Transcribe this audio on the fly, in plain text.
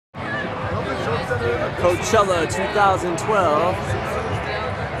Coachella 2012.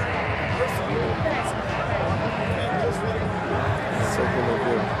 So cool to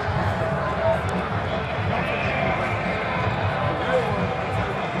do.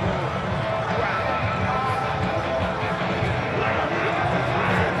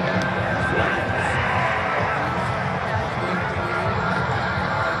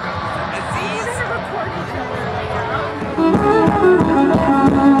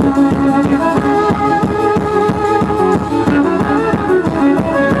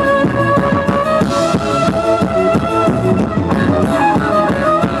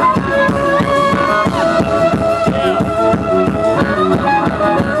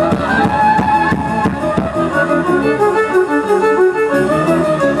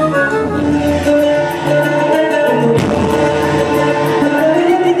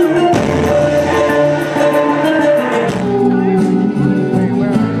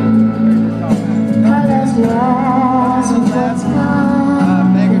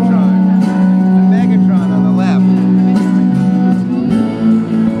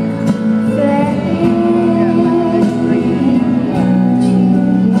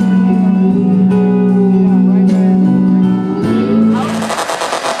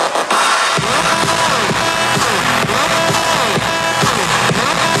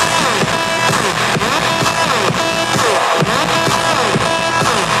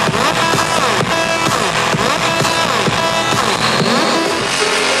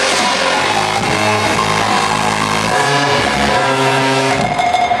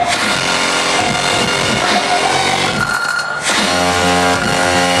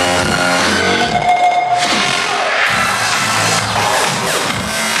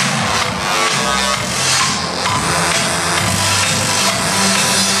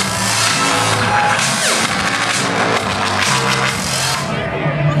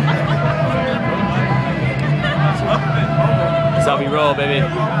 That's how we roll, baby.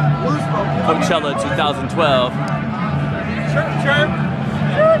 Coachella 2012.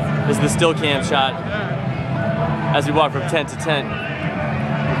 This is the still cam shot as we walk from tent to tent,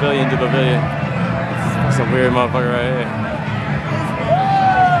 pavilion to pavilion. Some weird motherfucker right here.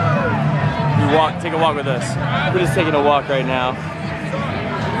 You walk, take a walk with us. We're just taking a walk right now.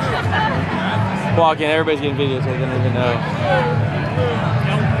 Walking, everybody's getting videos, so they don't even know.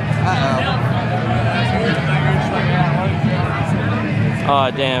 Aw,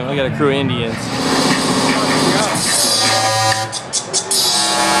 oh, damn, we got a crew of Indians.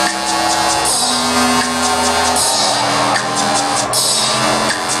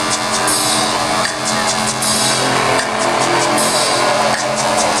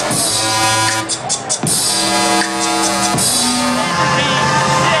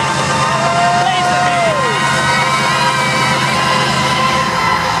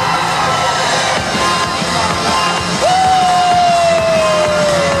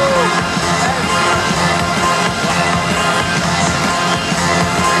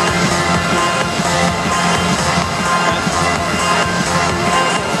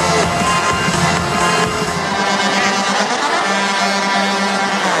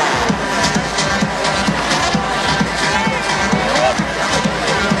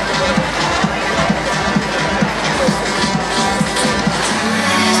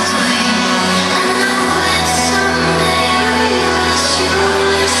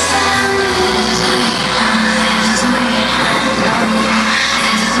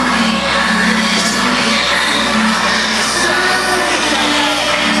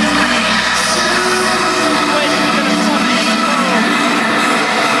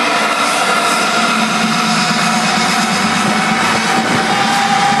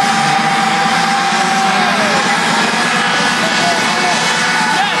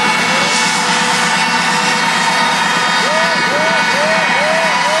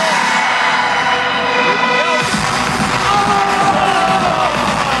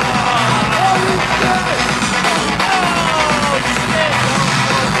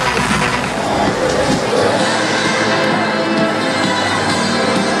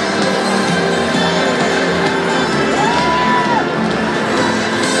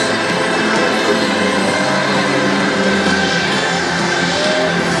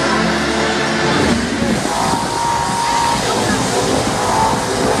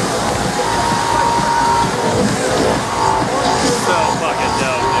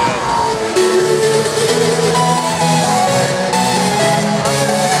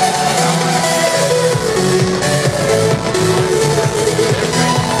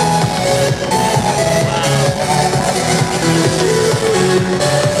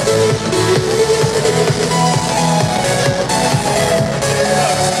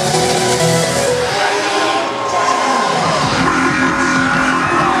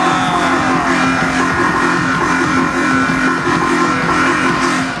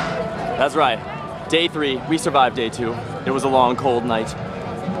 right. Day 3, we survived day 2. It was a long, cold night.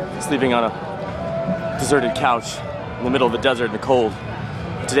 Sleeping on a deserted couch in the middle of the desert in the cold.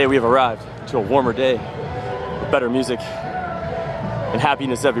 Today we have arrived to a warmer day with better music and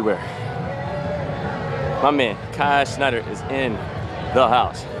happiness everywhere. My man, Kai Schneider is in the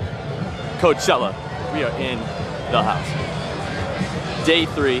house. Coachella, we are in the house. Day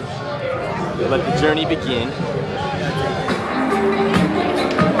 3, let the journey begin.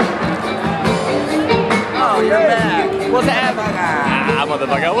 Oh, you're back. What's happening? Ah,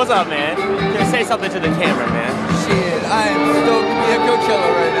 motherfucker. What's up, man? Can you say something to the camera, man? Shit, I am stoked to be at Coachella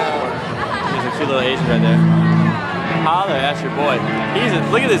right now. There's a cute little Asian right there. Holler, that's your boy.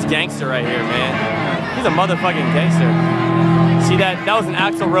 Look at this gangster right here, man. He's a motherfucking gangster. See that? That was an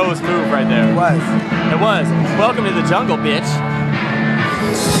Axl Rose move right there. It was. It was. Welcome to the jungle, bitch.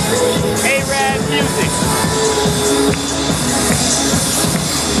 A-Rad music.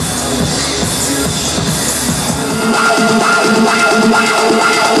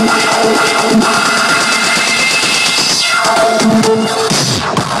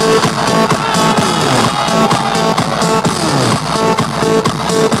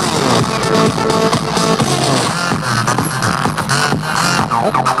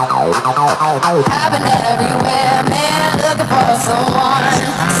 I've been everywhere, man, looking for someone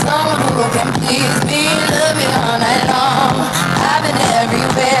who can please me, love me all night long. I've been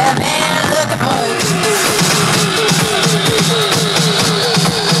everywhere, man, looking for you.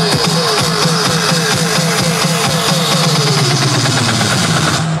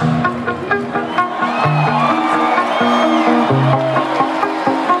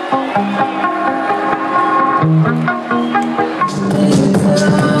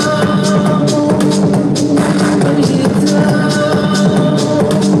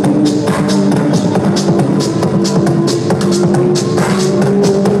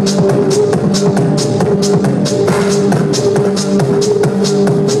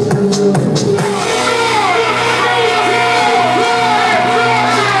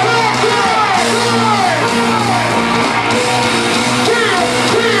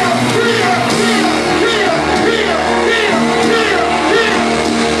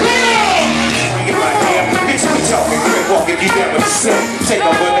 Take a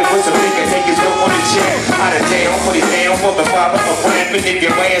bullet with some niggas, take his dope on the chair. Out of town, put it down for the father of rapping. If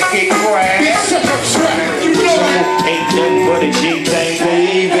your ass get cracked, bitch, shut your trap. You know that. Ain't nothing but a G-thing,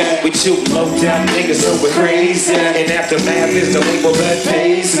 baby. We two low down niggas, so we're crazy. And aftermath is the label that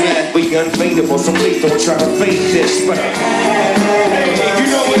pays me. We unfadable, so please don't try to fake this. But hey, you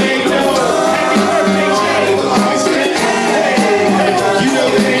know what ain't no. Happy birthday, you know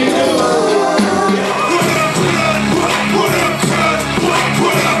what ain't no.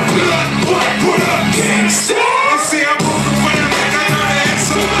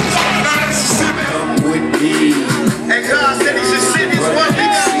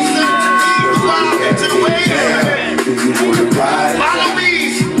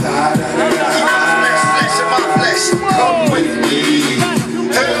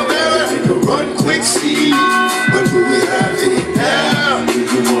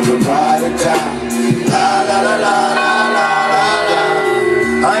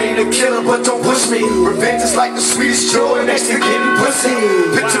 Killer, but don't push me. Revenge is like the sweetest joy next to getting pussy.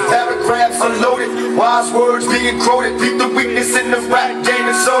 Picture paragraphs unloaded, wise words being quoted. Beat the weakness in the rap game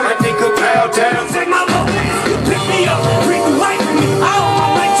and so that nigga bow down. Take my boat, pick me up, bring the light for me. I don't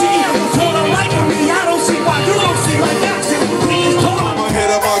want my team, told them like for me. I don't see why you don't see like that. Please call them. I'm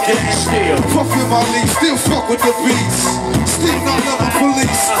ahead of my game still. Fuck with my league, still fuck with the beats. Still not love the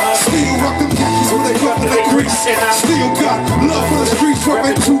police. Still rock them khakis when they fuck with the grease. Still got love for the streets,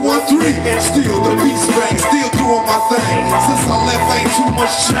 rapping 213. Still the beats bang, still doing my thing. Since I left, ain't too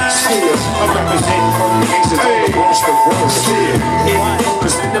much change. Still, I'm representing for the gangsters all across the world. Still,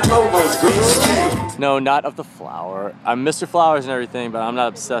 represent the logos, girl. Still. No, not of the flower. I'm Mr. Flowers and everything, but I'm not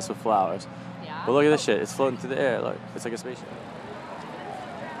obsessed with flowers. Yeah. But look at this shit. It's floating through the air. Look, it's like a spaceship.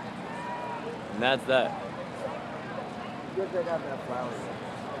 And that's that.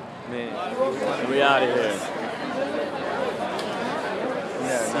 Man, we out of here.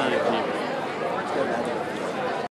 Yeah, see you people.